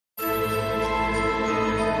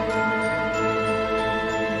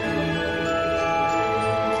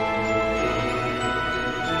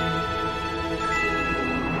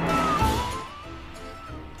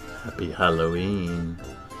Halloween.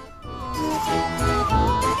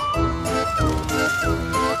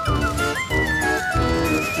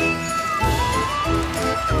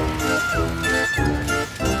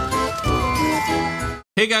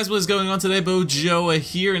 Hey guys, what is going on today? Bojoa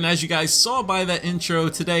here, and as you guys saw by that intro,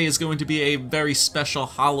 today is going to be a very special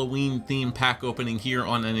Halloween themed pack opening here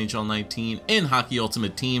on NHL 19 in Hockey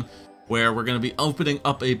Ultimate Team, where we're going to be opening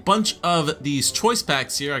up a bunch of these choice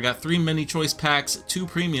packs here. I got 3 mini choice packs, 2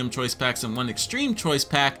 premium choice packs, and 1 extreme choice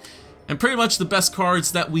pack. And pretty much the best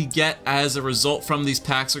cards that we get as a result from these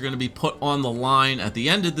packs are going to be put on the line at the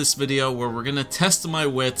end of this video, where we're going to test my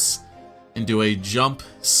wits and do a jump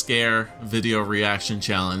scare video reaction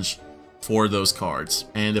challenge for those cards.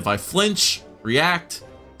 And if I flinch, react,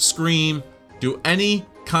 scream, do any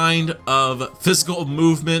kind of physical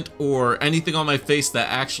movement or anything on my face that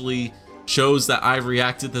actually shows that I've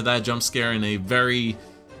reacted to that jump scare in a very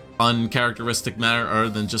uncharacteristic manner, other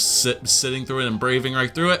than just sitting through it and braving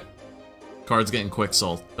right through it, card's getting quick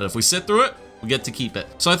sold. But if we sit through it, we get to keep it.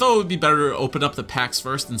 So I thought it would be better to open up the packs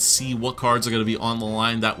first and see what cards are going to be on the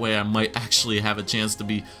line. That way I might actually have a chance to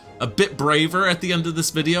be a bit braver at the end of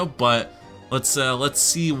this video. But let's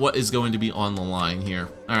see what is going to be on the line here.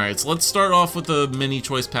 Alright, so let's start off with the mini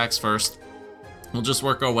choice packs first. We'll just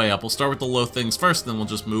work our way up. We'll start with the low things first, then we'll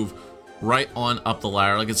just move right on up the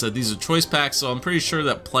ladder. Like I said, these are choice packs, so I'm pretty sure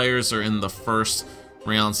that players are in the first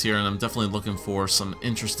rounds here, and I'm definitely looking for some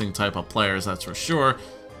interesting type of players, that's for sure.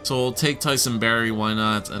 So we'll take Tyson Barrie, why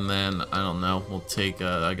not? And then, I don't know, we'll take,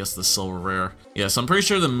 I guess, the silver rare. Yeah, so I'm pretty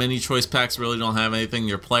sure the mini choice packs really don't have anything.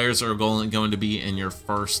 Your players are going to be in your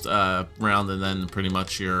first round, and then pretty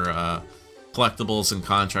much your collectibles and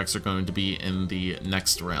contracts are going to be in the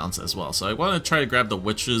next rounds as well. So I want to try to grab the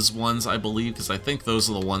Witches ones, I believe, because I think those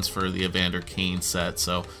are the ones for the Evander Kane set.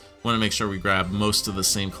 So I want to make sure we grab most of the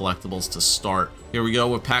same collectibles to start. Here we go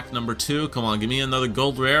with pack number 2. Come on, give me another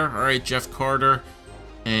gold rare. All right, Jeff Carter.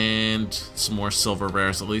 And some more silver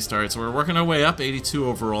rares at least. Alright, so we're working our way up, 82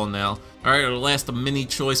 overall now. Alright, our last mini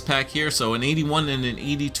choice pack here. So an 81 and an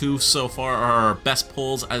 82 so far are our best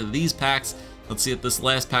pulls out of these packs. Let's see if this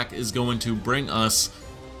last pack is going to bring us.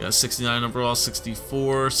 Got 69 overall,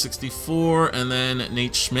 64, 64, and then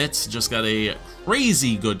Nate Schmidt just got a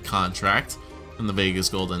crazy good contract from the Vegas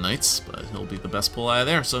Golden Knights, but he'll be the best pull out of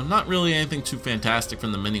there. So not really anything too fantastic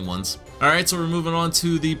from the mini ones. Alright, so we're moving on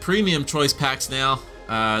to the premium choice packs now.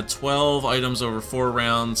 12 items over 4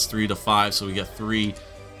 rounds, 3 to 5, so we get 3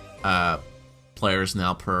 players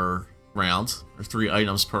now per round, or 3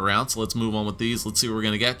 items per round. So let's move on with these. Let's see what we're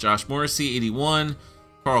gonna get. Josh Morrissey, 81,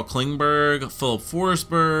 Carl Klingberg, Philip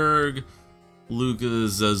Forsberg, Luka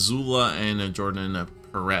Zazula, and Jordan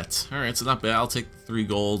Perrette. Alright, so not bad. I'll take 3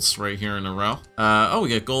 golds right here in a row. Oh, we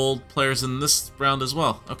get gold players in this round as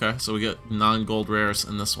well. Okay, so we get non-gold rares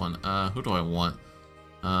in this one. Who do I want?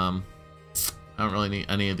 I don't really need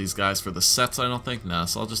any of these guys for the sets, I don't think. Nah,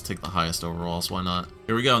 so I'll just take the highest overalls, why not?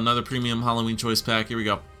 Here we go, another premium Halloween choice pack. Here we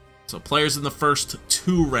go. So players in the first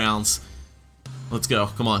 2 rounds. Let's go,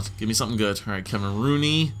 come on, give me something good. All right, Kevin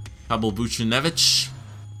Rooney, Pavel Buchnevich,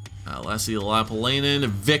 Lassie Lapalainen,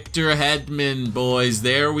 Victor Hedman, boys.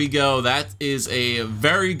 There we go. That is a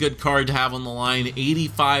very good card to have on the line.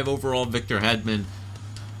 85 overall Victor Hedman.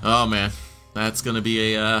 Oh, man, that's going to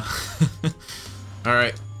be a... All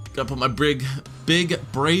right. Gotta put my big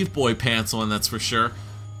brave boy pants on, that's for sure.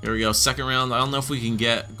 Here we go, second round. I don't know if we can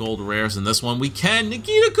get gold rares in this one. We can.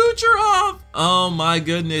 Nikita Kucherov! Oh my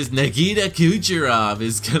goodness, Nikita Kucherov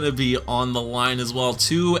is gonna be on the line as well.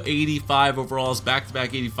 285 overalls,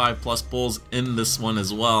 back-to-back 85 plus pulls in this one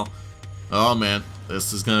as well. Oh man,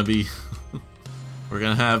 this is gonna be... We're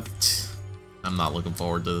gonna have... I'm not looking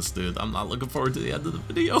forward to this, dude. I'm not looking forward to the end of the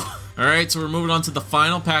video. Alright, so we're moving on to the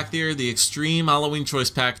final pack here, the Extreme Halloween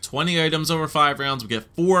Choice Pack. 20 items over 5 rounds. We get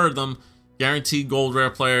 4 of them. Guaranteed gold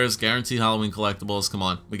rare players, guaranteed Halloween collectibles. Come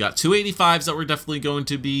on. We got 2 85s that we're definitely going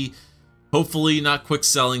to be, hopefully, not quick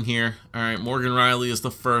selling here. Alright, Morgan Riley is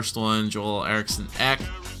the first one. Joel Eriksson Ek.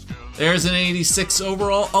 There's an 86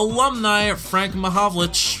 overall alumni, Frank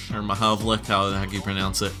Mahovlich, or Mahovlich, how the heck you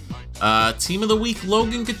pronounce it. Team of the Week,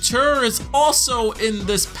 Logan Couture is also in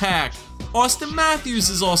this pack. Austin Matthews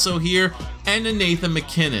is also here, and a Nathan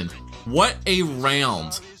McKinnon. What a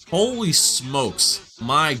round. Holy smokes.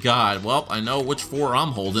 My God. Well, I know which 4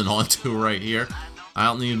 I'm holding on to right here. I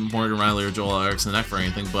don't need Morgan Riley or Joel Eriksson Ek for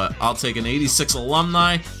anything, but I'll take an 86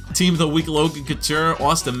 alumni, Team of the Week Logan Couture,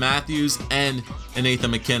 Austin Matthews, and an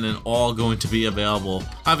Nathan McKinnon all going to be available.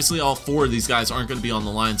 Obviously, all 4 of these guys aren't going to be on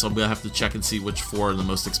the line, so I'm going to have to check and see which 4 are the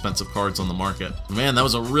most expensive cards on the market. Man, that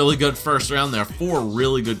was a really good first round there. 4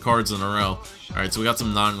 really good cards in a row. Alright, so we got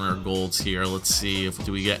some non-rare golds here. Let's see if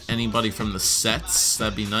do we get anybody from the sets.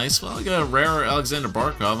 That'd be nice. Well, we got a rare Alexander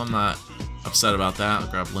Barkov. I'm not upset about that. I'll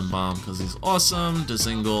grab Lindbaum because he's awesome.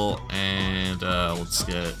 Dezingle, and let's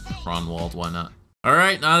get Ronwald. Why not?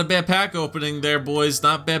 Alright, not a bad pack opening there, boys.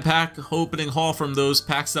 Not bad pack opening haul from those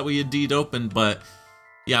packs that we indeed opened, but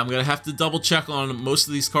yeah, I'm going to have to double check on most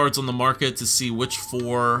of these cards on the market to see which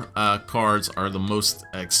 4 cards are the most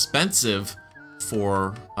expensive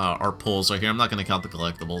for our pulls right here. I'm not going to count the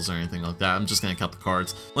collectibles or anything like that. I'm just going to count the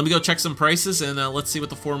cards. Let me go check some prices, and let's see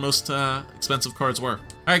what the 4 most expensive cards were.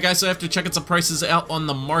 Alright guys, so after checking some prices out on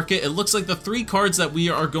the market, it looks like the 3 cards that we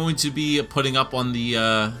are going to be putting up on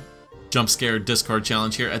the Jump Scare Discard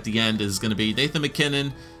Challenge here at the end is going to be Nathan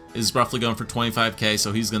McKinnon is roughly going for 25k,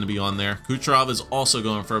 so he's going to be on there. Kucherov is also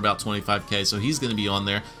going for about 25k, so he's going to be on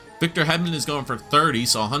there. Victor Hedman is going for 30,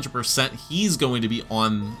 so 100% he's going to be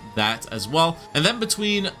on that as well. And then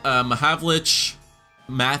between Mahavlich,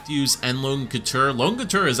 Matthews, and Logan Couture, Logan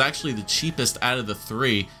Couture is actually the cheapest out of the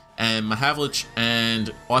 3, and Mahavlich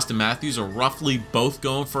and Austin Matthews are roughly both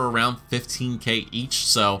going for around 15k each,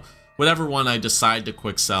 so whatever one I decide to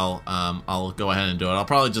quick sell, I'll go ahead and do it. I'll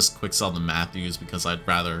probably just quick sell the Matthews because I'd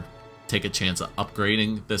rather take a chance of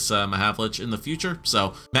upgrading this Mahavlich in the future.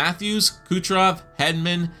 So Matthews, Kucherov,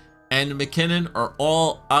 Hedman, and McKinnon are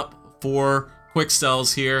all up for quick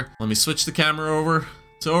sells here. Let me switch the camera over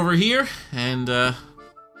to over here, and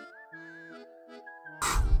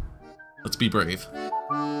let's be brave.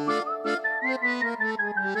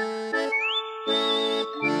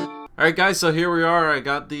 Alright guys, so here we are. I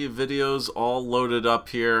got the videos all loaded up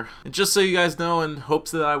here. And just so you guys know, in hopes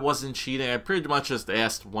that I wasn't cheating, I pretty much just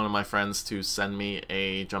asked one of my friends to send me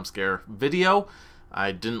a jump scare video.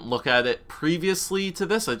 I didn't look at it previously to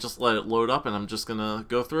this. I just let it load up, and I'm just gonna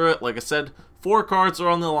go through it. Like I said, 4 cards are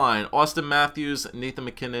on the line. Austin Matthews, Nathan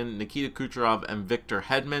McKinnon, Nikita Kucherov, and Victor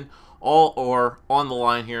Hedman all are on the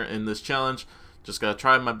line here in this challenge. Just gotta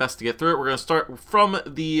try my best to get through it. We're gonna start from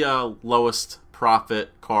the lowest profit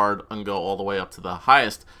card and go all the way up to the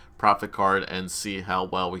highest profit card and see how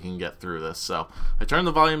well we can get through this. So I turned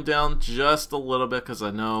the volume down just a little bit because I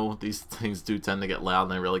know these things do tend to get loud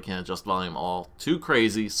and I really can't adjust volume all too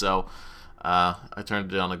crazy. So I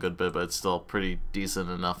turned it down a good bit, but it's still pretty decent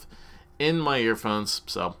enough in my earphones.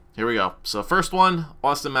 So here we go. So first one,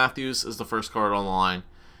 Austin Matthews is the first card on the line.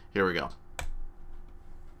 Here we go.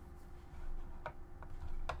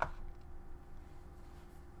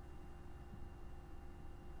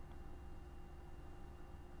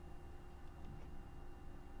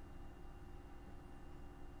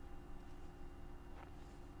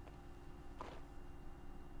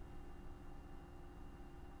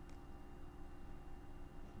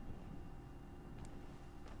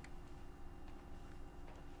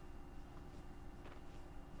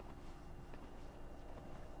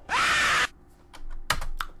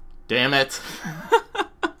 Damn it.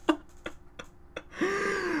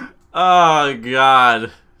 Oh,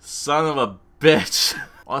 God. Son of a bitch.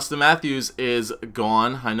 Austin Matthews is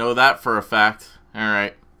gone. I know that for a fact.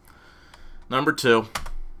 Alright. Number 2.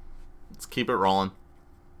 Let's keep it rolling.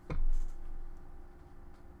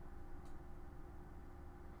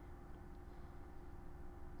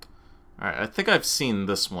 Alright, I think I've seen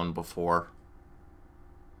this one before.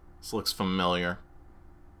 This looks familiar.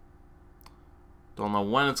 Don't know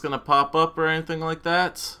when it's going to pop up or anything like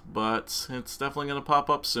that, but it's definitely going to pop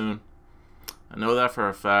up soon. I know that for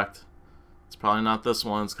a fact. It's probably not this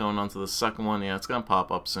one. It's going on to the second one. Yeah, it's going to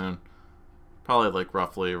pop up soon. Probably like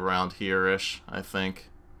roughly around here-ish, I think.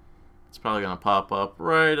 It's probably going to pop up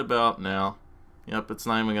right about now. Yep, it's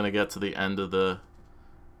not even going to get to the end of the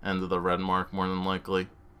red mark, more than likely.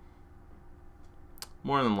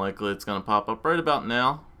 More than likely, it's going to pop up right about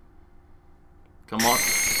now. Come on.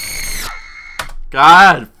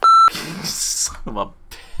 God, son of a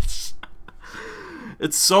bitch.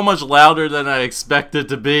 It's so much louder than I expected it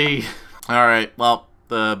to be. Alright, well,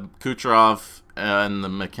 the Kucherov and the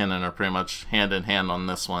McKinnon are pretty much hand in hand on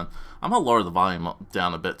this one. I'm gonna lower the volume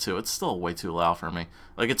down a bit too. It's still way too loud for me.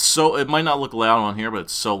 Like, it's so, it might not look loud on here, but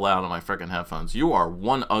it's so loud on my freaking headphones. You are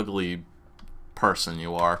one ugly person,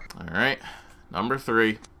 you are. Alright, number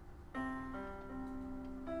 3.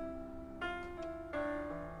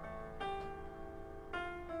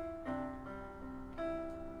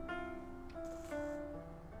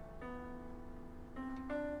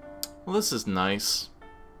 Well, this is nice.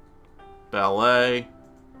 Ballet.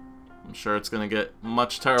 I'm sure it's gonna get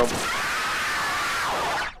much terrible.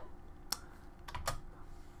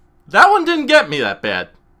 That one didn't get me that bad.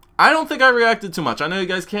 I don't think I reacted too much. I know you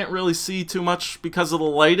guys can't really see too much because of the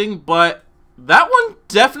lighting, but that one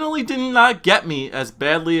definitely did not get me as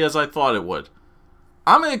badly as I thought it would.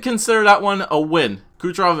 I'm going to consider that one a win.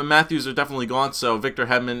 Kucherov and Matthews are definitely gone, so Victor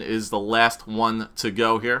Hedman is the last one to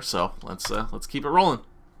go here. So let's keep it rolling.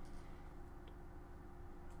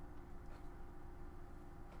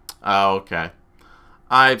 Oh, okay.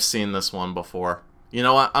 I've seen this one before. You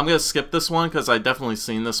know what? I'm going to skip this one because I've definitely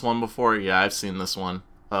seen this one before. Yeah, I've seen this one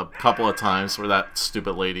a couple of times where that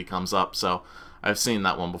stupid lady comes up. So I've seen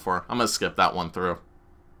that one before. I'm going to skip that one through.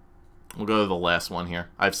 We'll go to the last one here.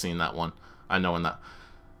 I've seen that one. I know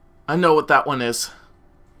what that one is.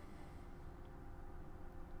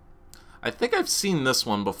 I think I've seen this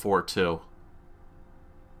one before too.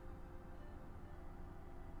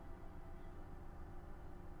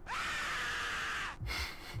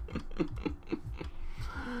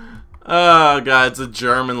 Oh god, it's a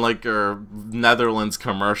German or Netherlands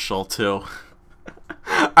commercial too.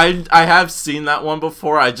 I have seen that one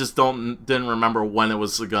before. I just didn't remember when it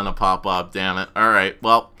was gonna pop up. Damn it. All right.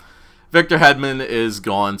 Well, Victor Hedman is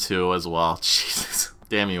gone too as well. Jesus.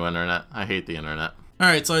 Damn you, internet. I hate the internet. All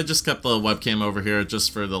right, so I just kept the webcam over here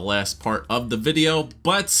just for the last part of the video,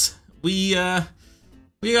 but we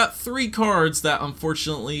got 3 cards that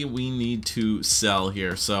unfortunately we need to sell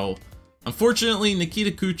here. So unfortunately,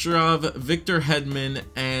 Nikita Kucherov, Victor Hedman,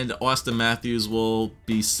 and Austin Matthews will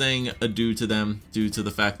be saying adieu to them due to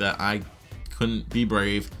the fact that I couldn't be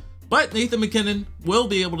brave. But Nathan MacKinnon will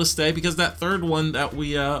be able to stay because that third one that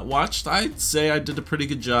we watched, I'd say I did a pretty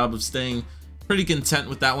good job of staying pretty content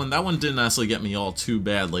with that one. That one didn't actually get me all too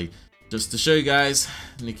badly. Just to show you guys,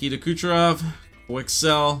 Nikita Kucherov, quick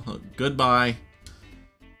sell, goodbye.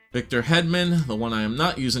 Victor Hedman, the one I am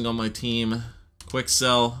not using on my team, quick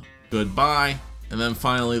sell, goodbye. And then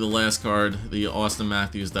finally the last card, the Austin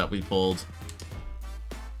Matthews that we pulled.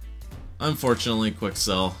 Unfortunately, quick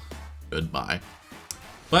sell, goodbye.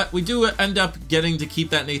 But we do end up getting to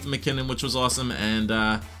keep that Nathan MacKinnon, which was awesome,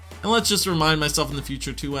 and let's just remind myself in the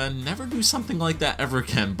future to never do something like that ever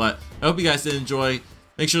again. But I hope you guys did enjoy.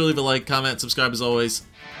 Make sure to leave a like, comment, subscribe as always.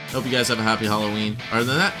 I hope you guys have a happy Halloween. Other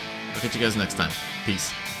than that, I'll catch you guys next time.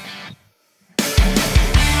 Peace.